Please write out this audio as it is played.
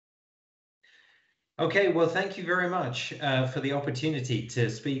Okay, well, thank you very much for the opportunity to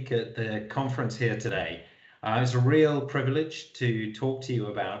speak at the conference here today. It's a real privilege to talk to you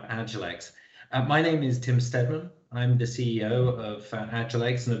about Agilyx. My name is Tim Stedman. I'm the CEO of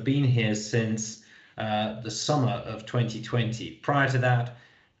Agilyx and have been here since the summer of 2020. Prior to that,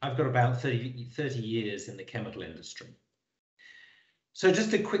 I've got about 30 years in the chemical industry. So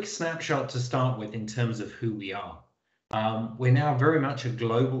just a quick snapshot to start with in terms of who we are. We're now very much a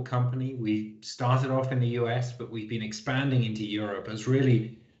global company. We started off in the US, but we've been expanding into Europe as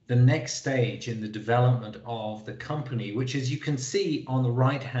really the next stage in the development of the company, which, as you can see on the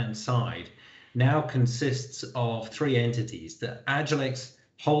right-hand side, now consists of three entities. The Agilyx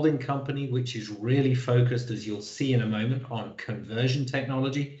holding company, which is really focused, as you'll see in a moment, on conversion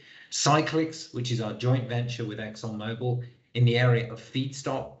technology. Cyclyx, which is our joint venture with ExxonMobil in the area of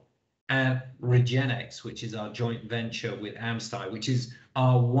feedstock, and Regenex, which is our joint venture with Amsty, which is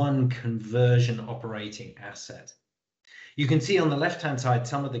our one conversion operating asset. You can see on the left-hand side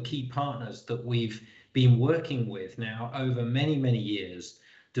some of the key partners that we've been working with now over many, many years,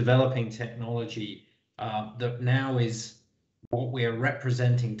 developing technology that now is what we are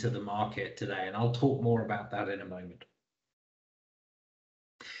representing to the market today. And I'll talk more about that in a moment.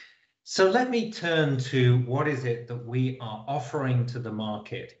 So let me turn to what is it that we are offering to the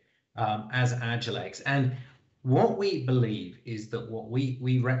market as Agilyx. And what we believe is that what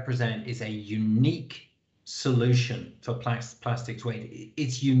we represent is a unique solution for plastics waste.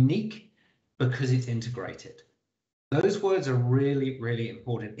 It's unique because it's integrated. Those words are really, really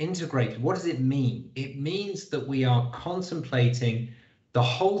important. Integrated, what does it mean? It means that we are contemplating the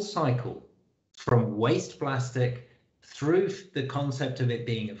whole cycle from waste plastic through the concept of it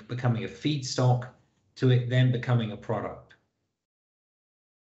becoming a feedstock to it then becoming a product.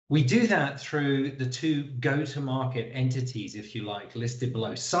 We do that through the two go-to-market entities, if you like, listed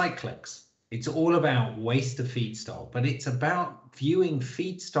below. Cyclyx, it's all about waste to feedstock, but it's about viewing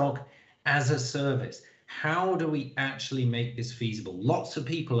feedstock as a service. How do we actually make this feasible? Lots of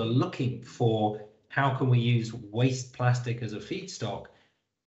people are looking for how can we use waste plastic as a feedstock,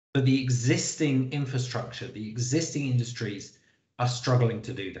 but the existing infrastructure, the existing industries are struggling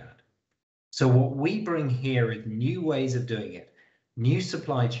to do that. So what we bring here is new ways of doing it, new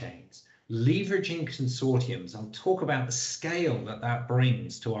supply chains, leveraging consortiums. I'll talk about the scale that that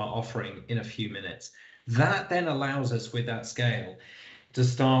brings to our offering in a few minutes. That then allows us with that scale to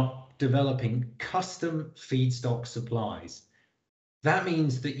start developing custom feedstock supplies. That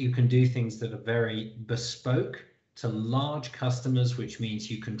means that you can do things that are very bespoke to large customers, which means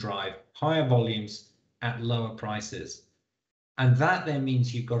you can drive higher volumes at lower prices. And that then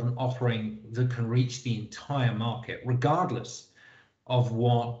means you've got an offering that can reach the entire market, regardless of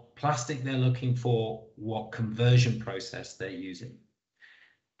what plastic they're looking for, what conversion process they're using.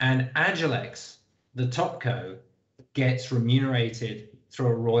 And Agilyx, the topco, gets remunerated through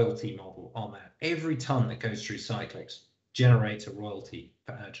a royalty model on that. Every ton that goes through Cyclyx generates a royalty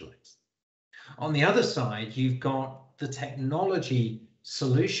for Agilyx. On the other side, you've got the technology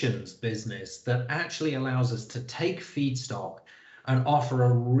solutions business that actually allows us to take feedstock and offer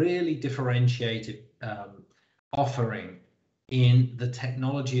a really differentiated offering in the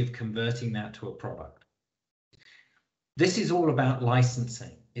technology of converting that to a product. This is all about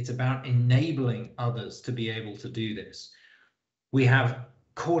licensing. It's about enabling others to be able to do this. We have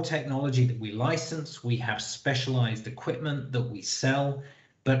core technology that we license. We have specialized equipment that we sell.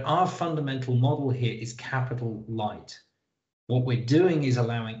 But our fundamental model here is capital light. What we're doing is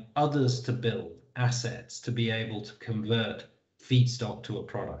allowing others to build assets to be able to convert feedstock to a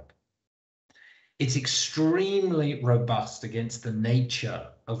product. It's extremely robust against the nature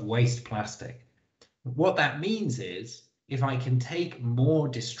of waste plastic. What that means is if I can take more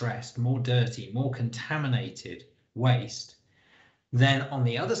distressed, more dirty, more contaminated waste, then on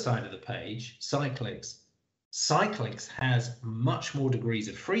the other side of the page, Cyclyx has much more degrees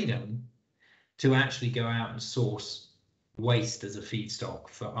of freedom to actually go out and source waste as a feedstock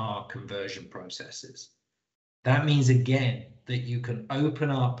for our conversion processes. That means, again, that you can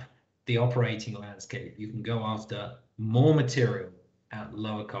open up the operating landscape. You can go after more material at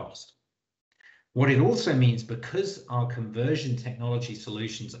lower cost. What it also means, because our conversion technology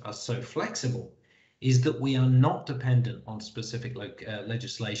solutions are so flexible, is that we are not dependent on specific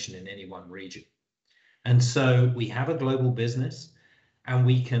legislation in any one region. And so we have a global business and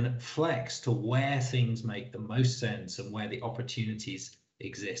we can flex to where things make the most sense and where the opportunities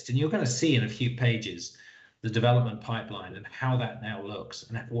exist. And you're going to see in a few pages the development pipeline and how that now looks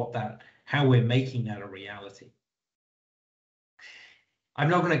and how we're making that a reality.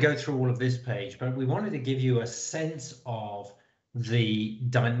 I'm not going to go through all of this page, but we wanted to give you a sense of the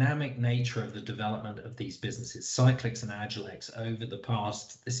dynamic nature of the development of these businesses, Cyclyx and Agilyx, over the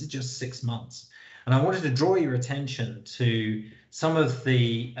past, this is just 6 months. And I wanted to draw your attention to some of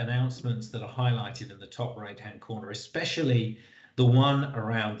the announcements that are highlighted in the top right-hand corner, especially the one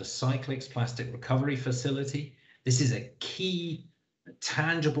around the Cyclyx plastic recovery facility. This is a key,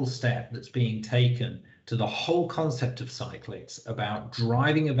 tangible step that's being taken to the whole concept of Cyclyx about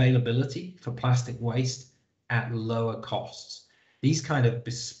driving availability for plastic waste at lower costs. These kind of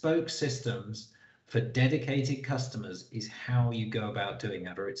bespoke systems for dedicated customers is how you go about doing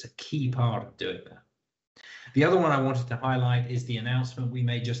that, or it's a key part of doing that. The other one I wanted to highlight is the announcement we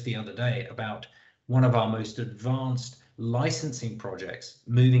made just the other day about one of our most advanced licensing projects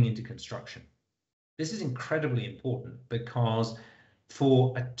moving into construction. This is incredibly important because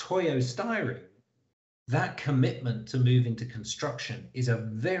for a polystyrene, that commitment to move into construction is a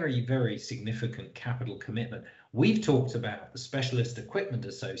very, very significant capital commitment. We've talked about the specialist equipment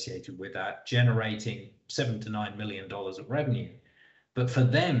associated with that generating $7 to $9 million of revenue. But for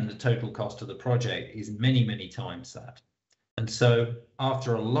them, the total cost of the project is many, many times that. And so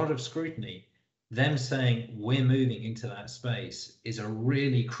after a lot of scrutiny, them saying we're moving into that space is a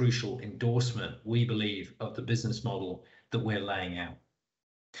really crucial endorsement, we believe, of the business model that we're laying out.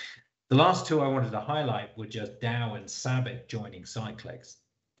 The last two I wanted to highlight were just Dow and SABIC joining Cyclyx.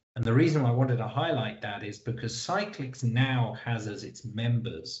 And the reason I wanted to highlight that is because Cyclyx now has as its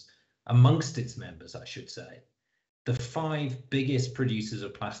members, amongst its members, I should say, the 5 biggest producers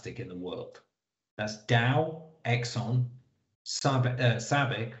of plastic in the world. That's Dow, Exxon,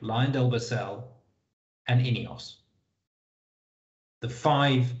 SABIC, LyondellBasell, and INEOS. The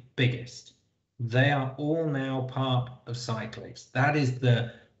 5 biggest. They are all now part of Cyclyx. That is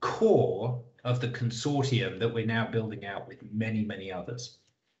the core of the consortium that we're now building out with many, many others.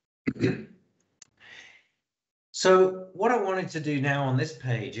 So what I wanted to do now on this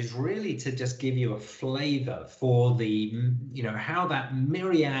page is really to just give you a flavor for the, how that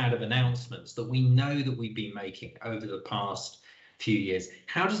myriad of announcements that we know that we've been making over the past few years,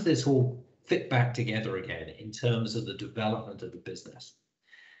 how does this all fit back together again in terms of the development of the business?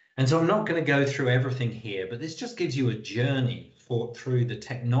 And so I'm not going to go through everything here, but this just gives you a journey through the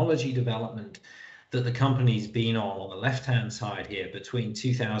technology development that the company's been on the left-hand side here between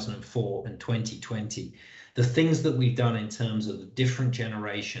 2004 and 2020. The things that we've done in terms of the different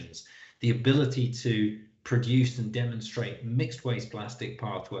generations, the ability to produce and demonstrate mixed waste plastic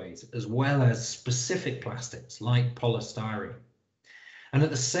pathways, as well as specific plastics like polystyrene. And at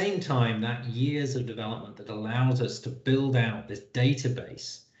the same time, that years of development that allows us to build out this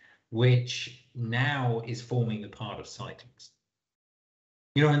database, which now is forming the part of Cyclyx.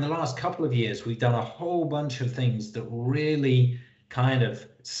 In the last couple of years, we've done a whole bunch of things that really kind of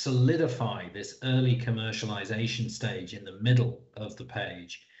solidify this early commercialization stage in the middle of the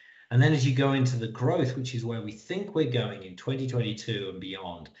page. And then as you go into the growth, which is where we think we're going in 2022 and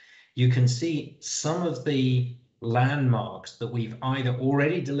beyond, you can see some of the landmarks that we've either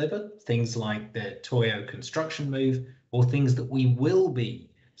already delivered, things like the Toyo construction move, or things that we will be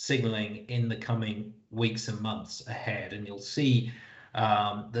signaling in the coming weeks and months ahead. And you'll see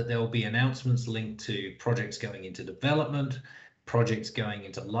that there will be announcements linked to projects going into development, projects going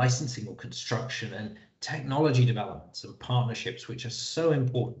into licensing or construction, and technology developments and partnerships, which are so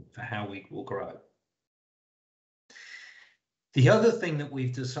important for how we will grow. The other thing that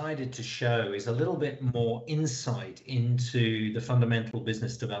we've decided to show is a little bit more insight into the fundamental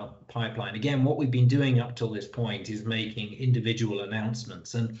business development pipeline. Again, what we've been doing up till this point is making individual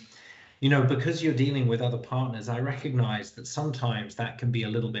announcements. And because you're dealing with other partners, I recognize that sometimes that can be a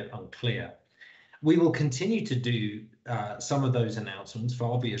little bit unclear. We will continue to do some of those announcements for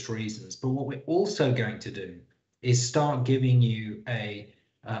obvious reasons, but what we're also going to do is start giving you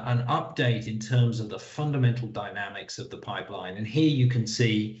an update in terms of the fundamental dynamics of the pipeline. And here you can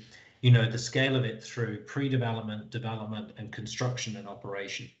see, the scale of it through pre-development, development, and construction and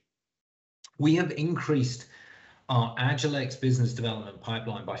operation. We have increased our Agilyx business development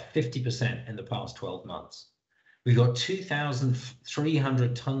pipeline by 50% in the past 12 months. We've got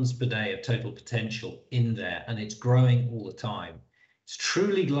 2,300 tons per day of total potential in there, and it's growing all the time. It's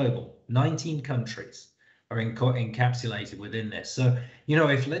truly global. 19 countries are encapsulated within this. So,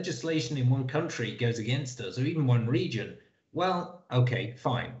 if legislation in one country goes against us, or even one region, well, okay,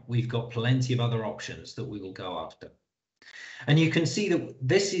 fine. We've got plenty of other options that we will go after. And you can see that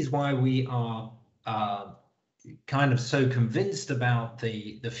this is why we are kind of so convinced about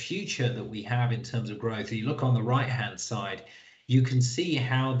the future that we have in terms of growth. If you look on the right-hand side, you can see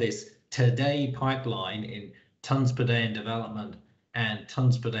how this today pipeline in tons per day in development and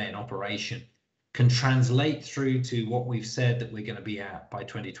tons per day in operation can translate through to what we've said that we're going to be at by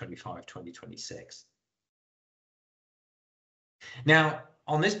 2025, 2026. Now,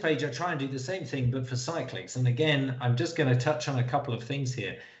 on this page, I try and do the same thing, but for Cyclyx. And again, I'm just going to touch on a couple of things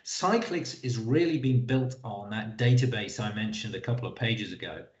here. Cyclyx is really being built on that database I mentioned a couple of pages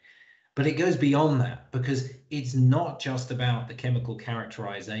ago. But it goes beyond that, because it's not just about the chemical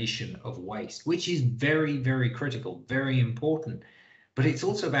characterization of waste, which is very, very critical, very important. But it's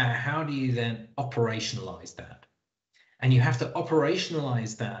also about how do you then operationalize that? And you have to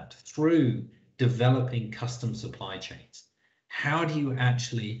operationalize that through developing custom supply chains. How do you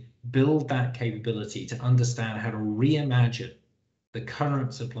actually build that capability to understand how to reimagine the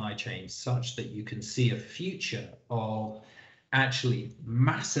current supply chain such that you can see a future of actually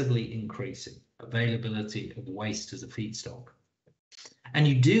massively increasing availability of waste as a feedstock? And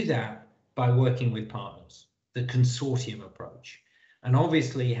you do that by working with partners, the consortium approach. And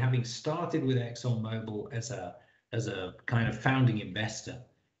obviously, having started with ExxonMobil as a kind of founding investor,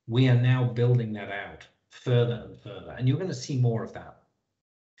 we are now building that out further and further. And you're going to see more of that.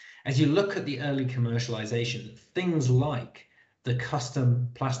 As you look at the early commercialization, things like the custom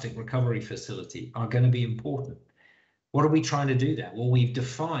plastic recovery facility are going to be important. What are we trying to do there? Well, we've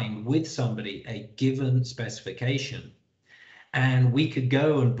defined with somebody a given specification, and we could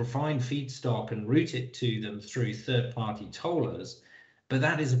go and provide feedstock and route it to them through third-party tollers, but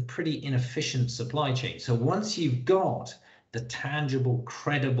that is a pretty inefficient supply chain. So once you've got the tangible,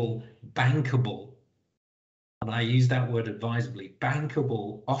 credible, bankable, and I use that word advisably,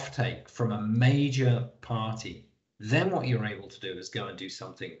 bankable offtake from a major party, then what you're able to do is go and do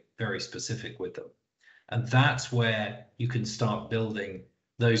something very specific with them. And that's where you can start building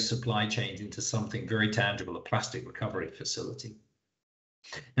those supply chains into something very tangible, a plastic recovery facility.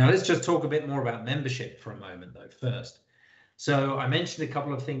 Now, let's just talk a bit more about membership for a moment, though, first. So I mentioned a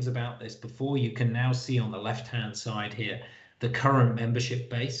couple of things about this before. You can now see on the left-hand side here the current membership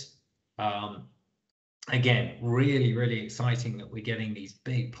base. Again, really, really exciting that we're getting these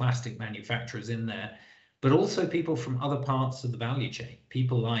big plastic manufacturers in there, but also people from other parts of the value chain.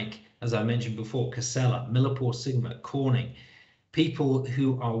 People like, as I mentioned before, Casella, MilliporeSigma, Corning, people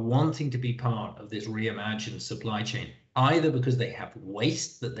who are wanting to be part of this reimagined supply chain, either because they have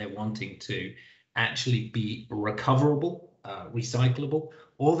waste that they're wanting to actually be recoverable, recyclable,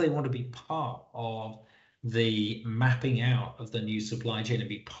 or they want to be part of the mapping out of the new supply chain and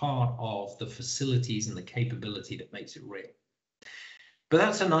be part of the facilities and the capability that makes it real. But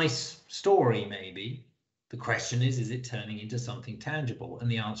that's a nice story, maybe. The question is it turning into something tangible?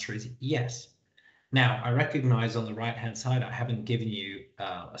 And the answer is yes. Now, I recognize on the right-hand side, I haven't given you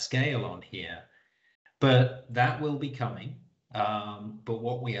a scale on here, but that will be coming. But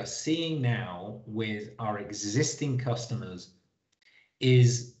what we are seeing now with our existing customers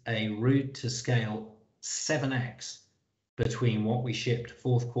is a route to scale 7x between what we shipped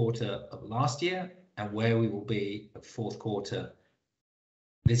fourth quarter of last year and where we will be at fourth quarter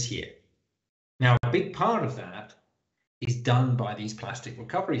this year. Now, a big part of that is done by these plastic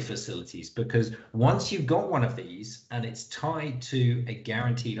recovery facilities, because once you've got one of these and it's tied to a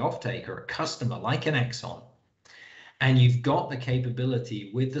guaranteed offtake or a customer like an Exxon, and you've got the capability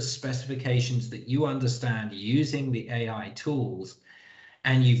with the specifications that you understand using the AI tools,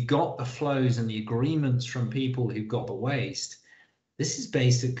 and you've got the flows and the agreements from people who've got the waste, this is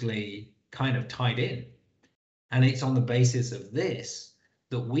basically kind of tied in. And it's on the basis of this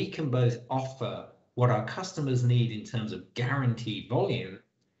that we can both offer what our customers need in terms of guaranteed volume,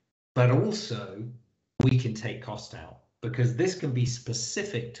 but also we can take cost out, because this can be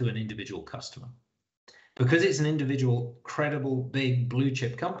specific to an individual customer. Because it's an individual, credible, big blue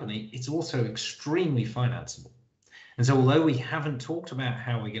chip company, it's also extremely financeable. And so although we haven't talked about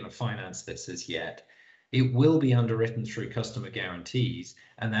how we're going to finance this as yet, it will be underwritten through customer guarantees,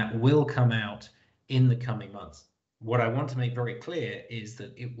 and that will come out in the coming months. What I want to make very clear is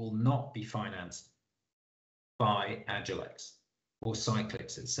that it will not be financed by Agilyx or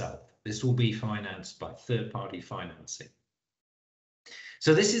Cyclyx itself. This will be financed by third-party financing.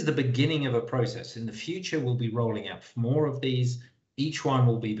 So this is the beginning of a process. In the future, we'll be rolling out more of these. Each one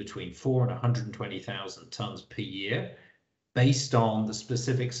will be between 4 and 120,000 tons per year, based on the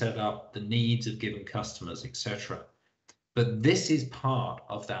specific setup, the needs of given customers, etc. But this is part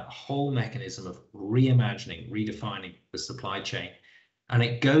of that whole mechanism of reimagining, redefining the supply chain. And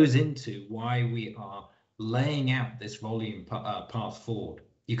it goes into why we are laying out this volume path forward.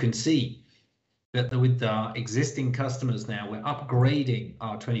 You can see that with our existing customers now, we're upgrading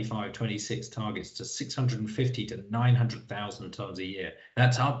our 25-26 targets to 650 to 900,000 tons a year.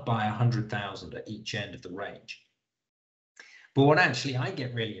 That's up by 100,000 at each end of the range. But what actually I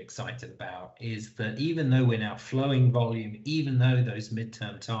get really excited about is that even though we're now flowing volume, even though those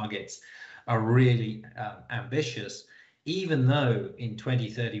midterm targets are really ambitious, even though in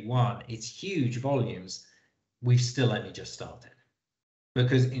 2031 it's huge volumes, we've still only just started.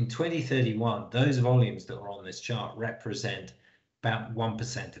 Because in 2031, those volumes that are on this chart represent about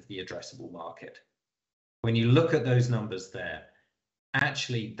 1% of the addressable market. When you look at those numbers there,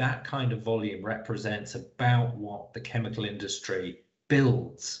 actually that kind of volume represents about what the chemical industry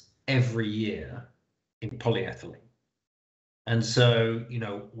builds every year in polyethylene. And so, you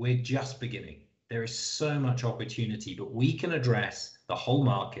know, we're just beginning. There is so much opportunity, but we can address the whole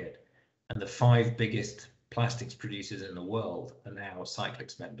market, and the 5 biggest plastics producers in the world are now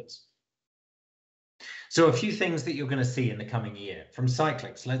Cyclyx members. So a few things that you're going to see in the coming year from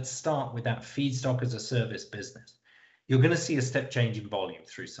Cyclyx. Let's start with that feedstock as a service business. You're going to see a step change in volume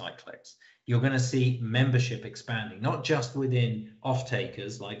through Cyclyx. You're going to see membership expanding, not just within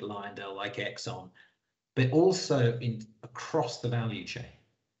off-takers like Lyondell, like Exxon, but also across the value chain.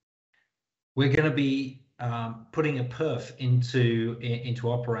 We're going to be putting a perf into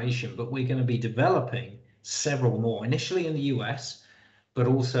operation, but we're going to be developing several more, initially in the US, but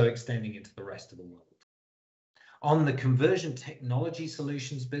also extending into the rest of the world. On the conversion technology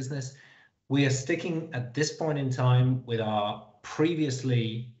solutions business, we are sticking at this point in time with our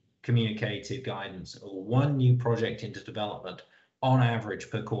previously communicated guidance of 1 new project into development on average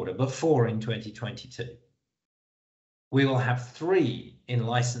per quarter, but 4 in 2022. We will have 3 in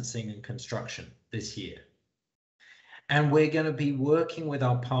licensing and construction this year. And we're going to be working with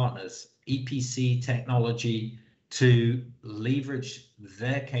our partners, EPC technology, to leverage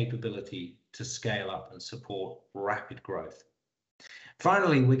their capability to scale up and support rapid growth.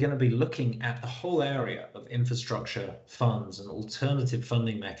 Finally, we're going to be looking at the whole area of infrastructure funds and alternative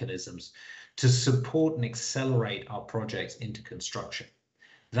funding mechanisms to support and accelerate our projects into construction.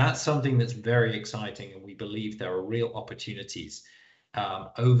 That's something that's very exciting, and we believe there are real opportunities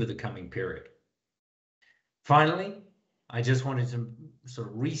over the coming period. Finally, I just wanted to sort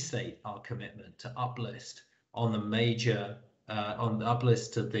of restate our commitment to uplist on the major, on the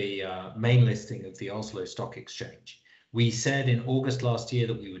uplist to the main listing of the Oslo Stock Exchange. We said in August last year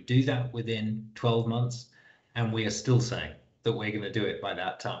that we would do that within 12 months, and we are still saying that we're going to do it by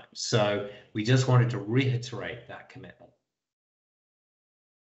that time. So we just wanted to reiterate that commitment.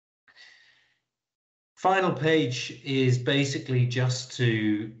 Final page is basically just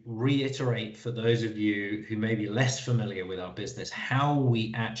to reiterate for those of you who may be less familiar with our business, how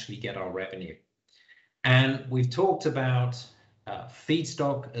we actually get our revenue. And we've talked about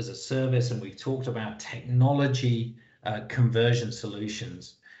feedstock as a service, and we've talked about technology conversion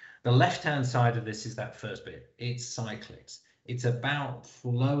solutions. The left-hand side of this is that first bit. It's Cyclyx. It's about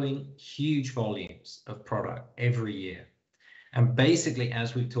flowing huge volumes of product every year. And basically,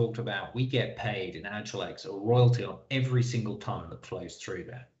 as we've talked about, we get paid in Agilyx a royalty on every single ton that flows through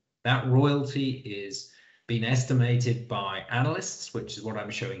there. That royalty is being estimated by analysts, which is what I'm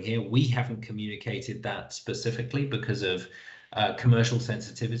showing here. We haven't communicated that specifically because of commercial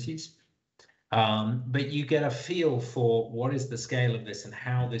sensitivities. But you get a feel for what is the scale of this and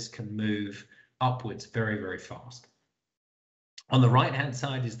how this can move upwards very, very fast. On the right-hand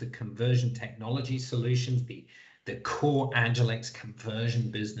side is the conversion technology solutions, the core Agilyx conversion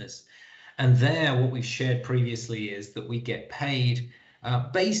business. And there, what we've shared previously is that we get paid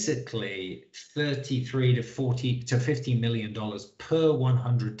basically $33 to $40 to $50 million per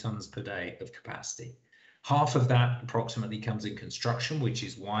 100 tons per day of capacity. Half of that approximately comes in construction, which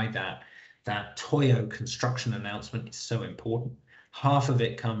is why that Toyo construction announcement is so important. Half of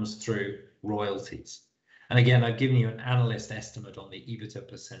it comes through royalties. And again, I've given you an analyst estimate on the EBITDA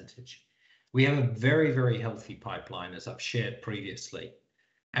percentage. We have a very, very healthy pipeline, as I've shared previously,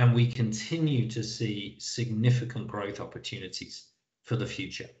 and we continue to see significant growth opportunities for the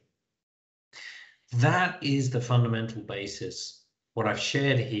future. That is the fundamental basis, what I've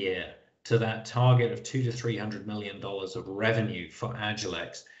shared here, to that target of $200 to $300 million of revenue for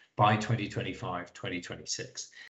Agilyx by 2025, 2026.